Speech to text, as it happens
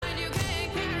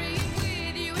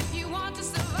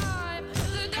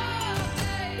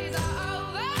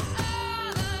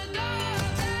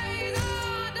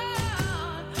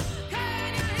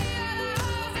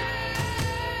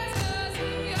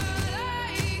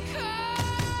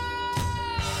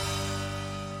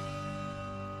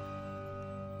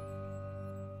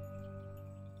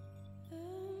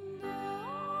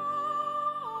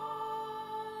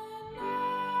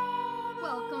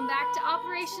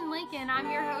Operation Lincoln. I'm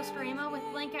your host, Rima, with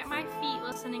Link at my feet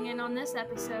listening in on this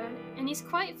episode, and he's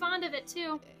quite fond of it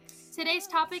too. Today's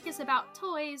topic is about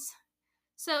toys.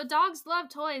 So dogs love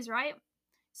toys, right?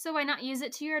 So why not use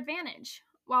it to your advantage?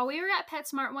 While we were at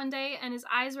PetSmart one day and his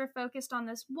eyes were focused on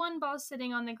this one ball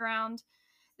sitting on the ground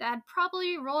that had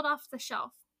probably rolled off the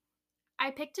shelf. I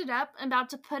picked it up,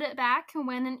 about to put it back,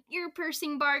 when an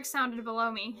ear-piercing bark sounded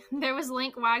below me. There was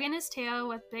Link wagging his tail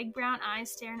with big brown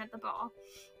eyes staring at the ball,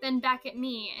 then back at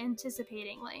me,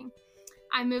 anticipatingly.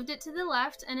 I moved it to the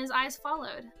left, and his eyes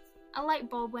followed. A light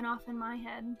bulb went off in my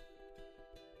head.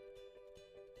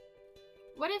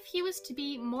 What if he was to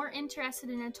be more interested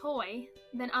in a toy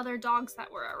than other dogs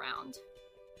that were around?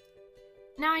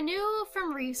 Now, I knew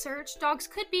from research dogs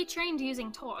could be trained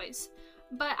using toys,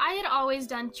 but I had always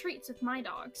done treats with my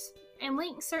dogs, and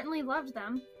Link certainly loved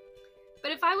them.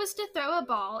 But if I was to throw a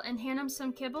ball and hand him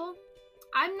some kibble,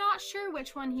 I'm not sure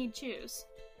which one he'd choose.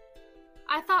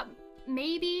 I thought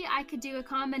maybe I could do a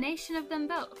combination of them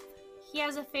both. He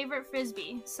has a favorite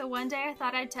frisbee, so one day I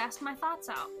thought I'd test my thoughts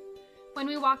out. When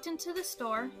we walked into the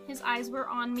store, his eyes were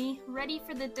on me, ready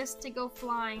for the disc to go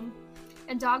flying.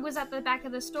 A dog was at the back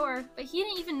of the store, but he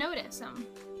didn't even notice him.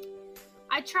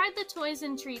 I tried the toys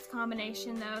and treats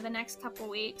combination though the next couple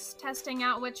weeks, testing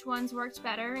out which ones worked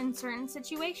better in certain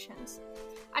situations.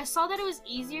 I saw that it was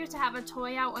easier to have a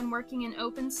toy out when working in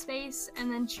open space and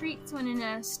then treats when in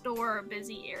a store or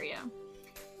busy area.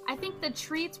 I think the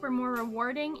treats were more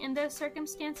rewarding in those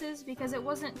circumstances because it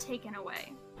wasn't taken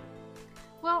away.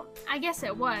 Well, I guess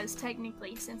it was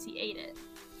technically since he ate it.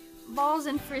 Balls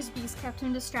and frisbees kept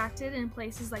him distracted in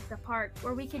places like the park,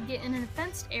 where we could get in a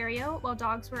fenced area while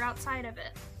dogs were outside of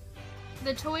it.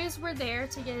 The toys were there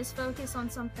to get his focus on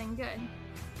something good.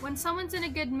 When someone's in a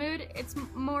good mood, it's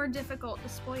more difficult to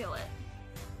spoil it.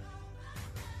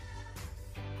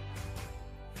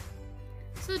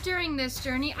 So during this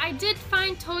journey, I did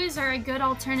find toys are a good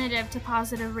alternative to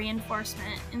positive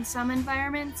reinforcement in some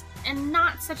environments, and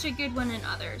not such a good one in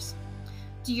others.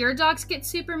 Do your dogs get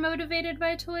super motivated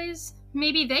by toys?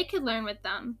 Maybe they could learn with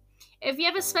them. If you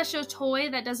have a special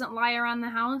toy that doesn't lie around the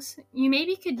house, you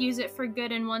maybe could use it for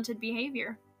good and wanted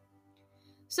behavior.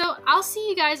 So I'll see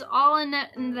you guys all in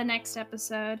the next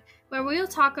episode, where we'll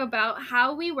talk about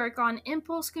how we work on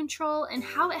impulse control and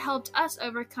how it helped us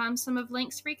overcome some of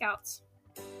Link's freakouts.